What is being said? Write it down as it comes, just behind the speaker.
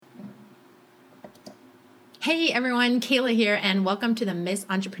Hey everyone, Kayla here, and welcome to the Miss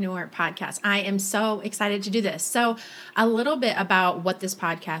Entrepreneur podcast. I am so excited to do this. So, a little bit about what this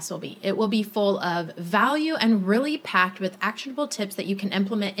podcast will be. It will be full of value and really packed with actionable tips that you can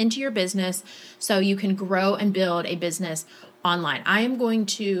implement into your business so you can grow and build a business online. I am going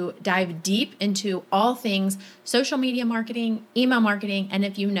to dive deep into all things social media marketing, email marketing, and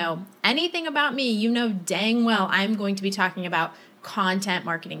if you know anything about me, you know dang well I'm going to be talking about content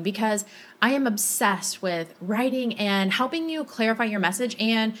marketing because I am obsessed with writing and helping you clarify your message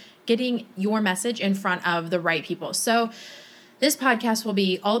and getting your message in front of the right people. So this podcast will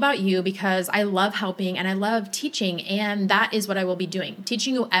be all about you because I love helping and I love teaching, and that is what I will be doing.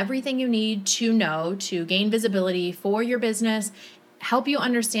 Teaching you everything you need to know to gain visibility for your business, help you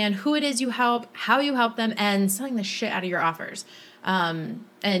understand who it is you help, how you help them, and selling the shit out of your offers. And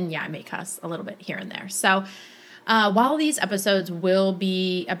yeah, I may cuss a little bit here and there. So while these episodes will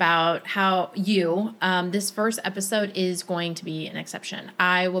be about how this first episode is going to be an exception.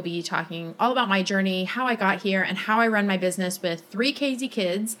 I will be talking all about my journey, how I got here, and how I run my business with 3 crazy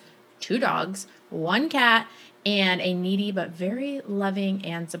kids, 2 dogs, 1 cat, and a needy but very loving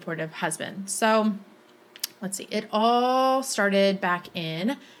and supportive husband. So let's see. It all started back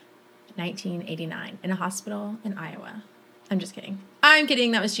in 1989 in a hospital in Iowa. I'm just kidding. I'm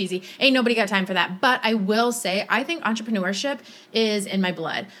kidding. That was cheesy. Ain't nobody got time for that. But I will say, I think entrepreneurship is in my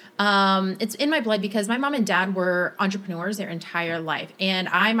blood. It's in my blood because my mom and dad were entrepreneurs their entire life. And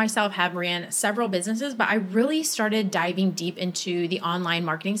I myself have ran several businesses, but I really started diving deep into the online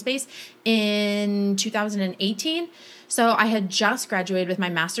marketing space in 2018. So I had just graduated with my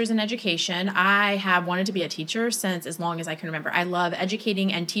master's in education. I have wanted to be a teacher since as long as I can remember. I love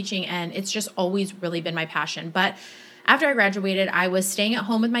educating and teaching, and it's just always really been my passion. But after I graduated, I was staying at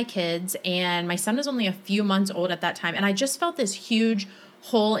home with my kids, and my son was only a few months old at that time. And I just felt this huge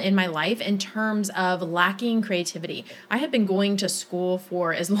hole in my life in terms of lacking creativity. I had been going to school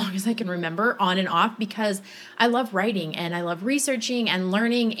for as long as I can remember, on and off, because I love writing and I love researching and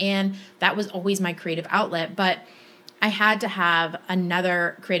learning, and that was always my creative outlet. But I had to have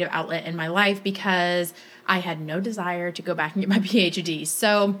another creative outlet in my life because I had no desire to go back and get my PhD.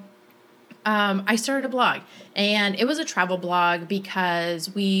 So I started a blog, and it was a travel blog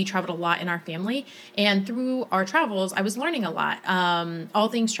because we traveled a lot in our family, and through our travels, I was learning a lot. All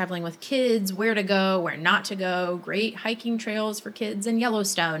things traveling with kids, where to go, where not to go, great hiking trails for kids in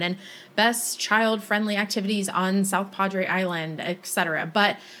Yellowstone, and best child-friendly activities on South Padre Island, etc.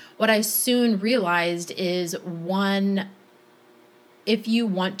 But what I soon realized is if you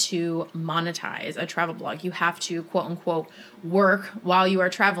want to monetize a travel blog, you have to quote unquote work while you are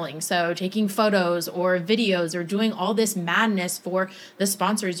traveling. So taking photos or videos or doing all this madness for the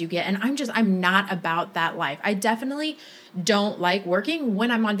sponsors you get. And I'm not about that life. I definitely don't like working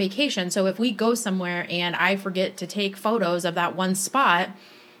when I'm on vacation. So if we go somewhere and I forget to take photos of that one spot,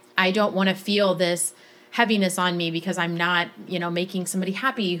 I don't want to feel this heaviness on me because I'm not, making somebody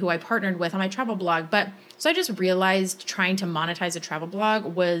happy who I partnered with on my travel blog. So I just realized trying to monetize a travel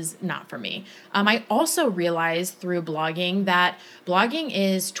blog was not for me. I also realized through blogging that blogging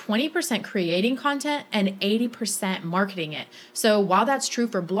is 20% creating content and 80% marketing it. So while that's true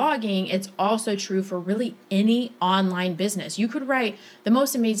for blogging, it's also true for really any online business. You could write the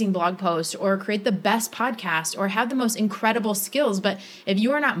most amazing blog post or create the best podcast or have the most incredible skills, but if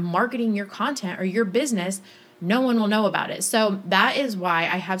you are not marketing your content or your business, no one will know about it. So that is why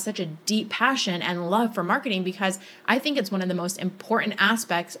I have such a deep passion and love for marketing, because I think it's one of the most important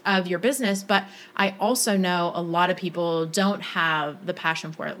aspects of your business. But I also know a lot of people don't have the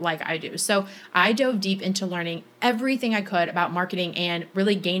passion for it like I do. So I dove deep into learning everything I could about marketing and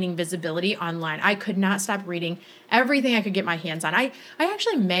really gaining visibility online. I could not stop reading everything I could get my hands on. I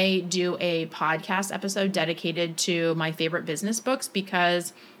actually may do a podcast episode dedicated to my favorite business books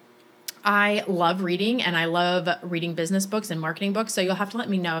because I love reading and I love reading business books and marketing books. So you'll have to let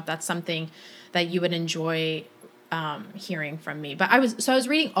me know if that's something that you would enjoy hearing from me. But I was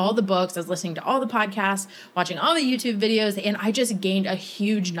reading all the books, I was listening to all the podcasts, watching all the YouTube videos, and I just gained a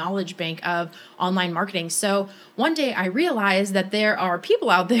huge knowledge bank of online marketing. So one day I realized that there are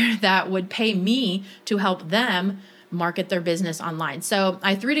people out there that would pay me to help them market their business online. So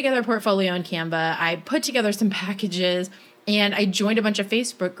I threw together a portfolio in Canva. I put together some packages, and I joined a bunch of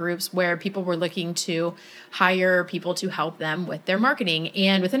Facebook groups where people were looking to hire people to help them with their marketing.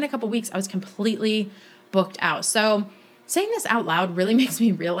 And within a couple of weeks, I was completely booked out. So saying this out loud really makes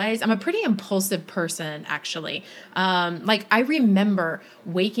me realize I'm a pretty impulsive person, actually. I remember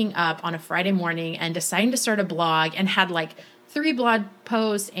waking up on a Friday morning and deciding to start a blog and had 3 blog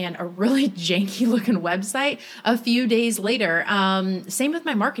posts and a really janky looking website a few days later. Same with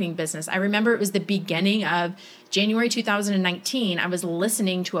my marketing business. I remember it was the beginning of January 2019. I was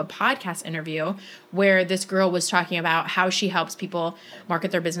listening to a podcast interview where this girl was talking about how she helps people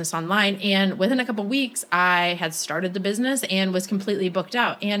market their business online. And within a couple of weeks, I had started the business and was completely booked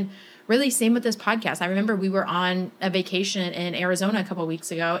out. And really same with this podcast. I remember we were on a vacation in Arizona a couple of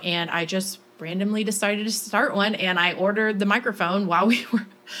weeks ago, and I just randomly decided to start one, and I ordered the microphone while we were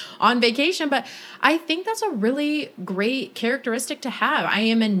on vacation. But I think that's a really great characteristic to have. I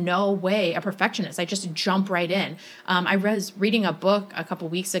am in no way a perfectionist. I just jump right in. I was reading a book a couple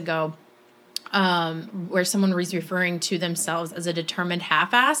weeks ago where someone was referring to themselves as a determined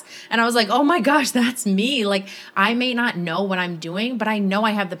half-ass. And I was like, oh my gosh, that's me. Like, I may not know what I'm doing, but I know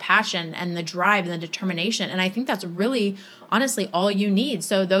I have the passion and the drive and the determination. And I think that's really, honestly, all you need.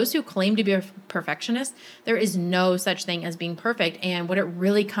 So those who claim to be a perfectionist, there is no such thing as being perfect. And what it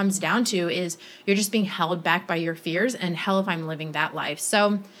really comes down to is you're just being held back by your fears, and hell if I'm living that life.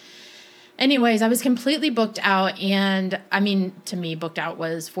 So anyways, I was completely booked out, and I mean, to me, booked out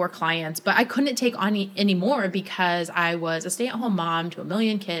was 4 clients, but I couldn't take on any more because I was a stay-at-home mom to a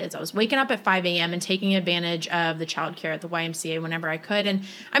million kids. I was waking up at 5 a.m. and taking advantage of the childcare at the YMCA whenever I could. And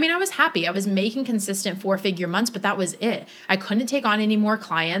I mean, I was happy. I was making consistent 4-figure months, but that was it. I couldn't take on any more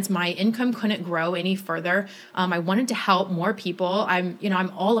clients. My income couldn't grow any further. I wanted to help more people.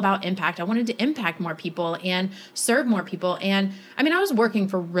 I'm all about impact. I wanted to impact more people and serve more people. And I mean, I was working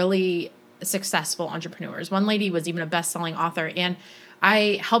for really successful entrepreneurs. One lady was even a best-selling author, and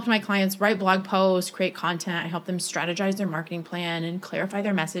I helped my clients write blog posts, create content. I helped them strategize their marketing plan and clarify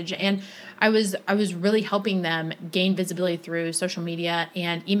their message. And I was really helping them gain visibility through social media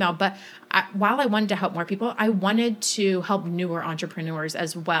and email. But while I wanted to help more people, I wanted to help newer entrepreneurs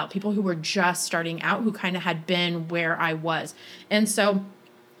as well, people who were just starting out, who kind of had been where I was. And so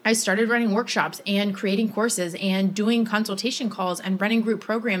I started running workshops and creating courses and doing consultation calls and running group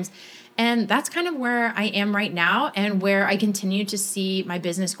programs. And that's kind of where I am right now, and where I continue to see my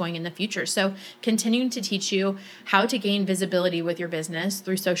business going in the future. So continuing to teach you how to gain visibility with your business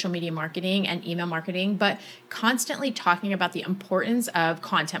through social media marketing and email marketing, but constantly talking about the importance of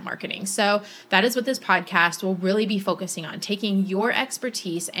content marketing. So that is what this podcast will really be focusing on, taking your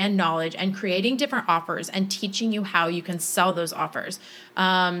expertise and knowledge and creating different offers and teaching you how you can sell those offers.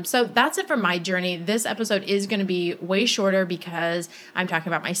 So that's it for my journey. This episode is going to be way shorter because I'm talking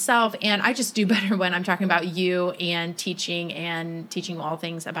about myself, and I just do better when I'm talking about you and teaching all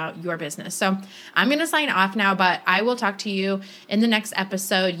things about your business. So I'm going to sign off now, but I will talk to you in the next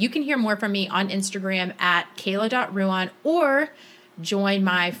episode. You can hear more from me on Instagram at Kayla.Ruan, or join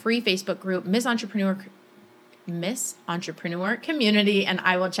my free Facebook group, Miss Entrepreneur Community, and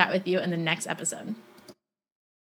I will chat with you in the next episode.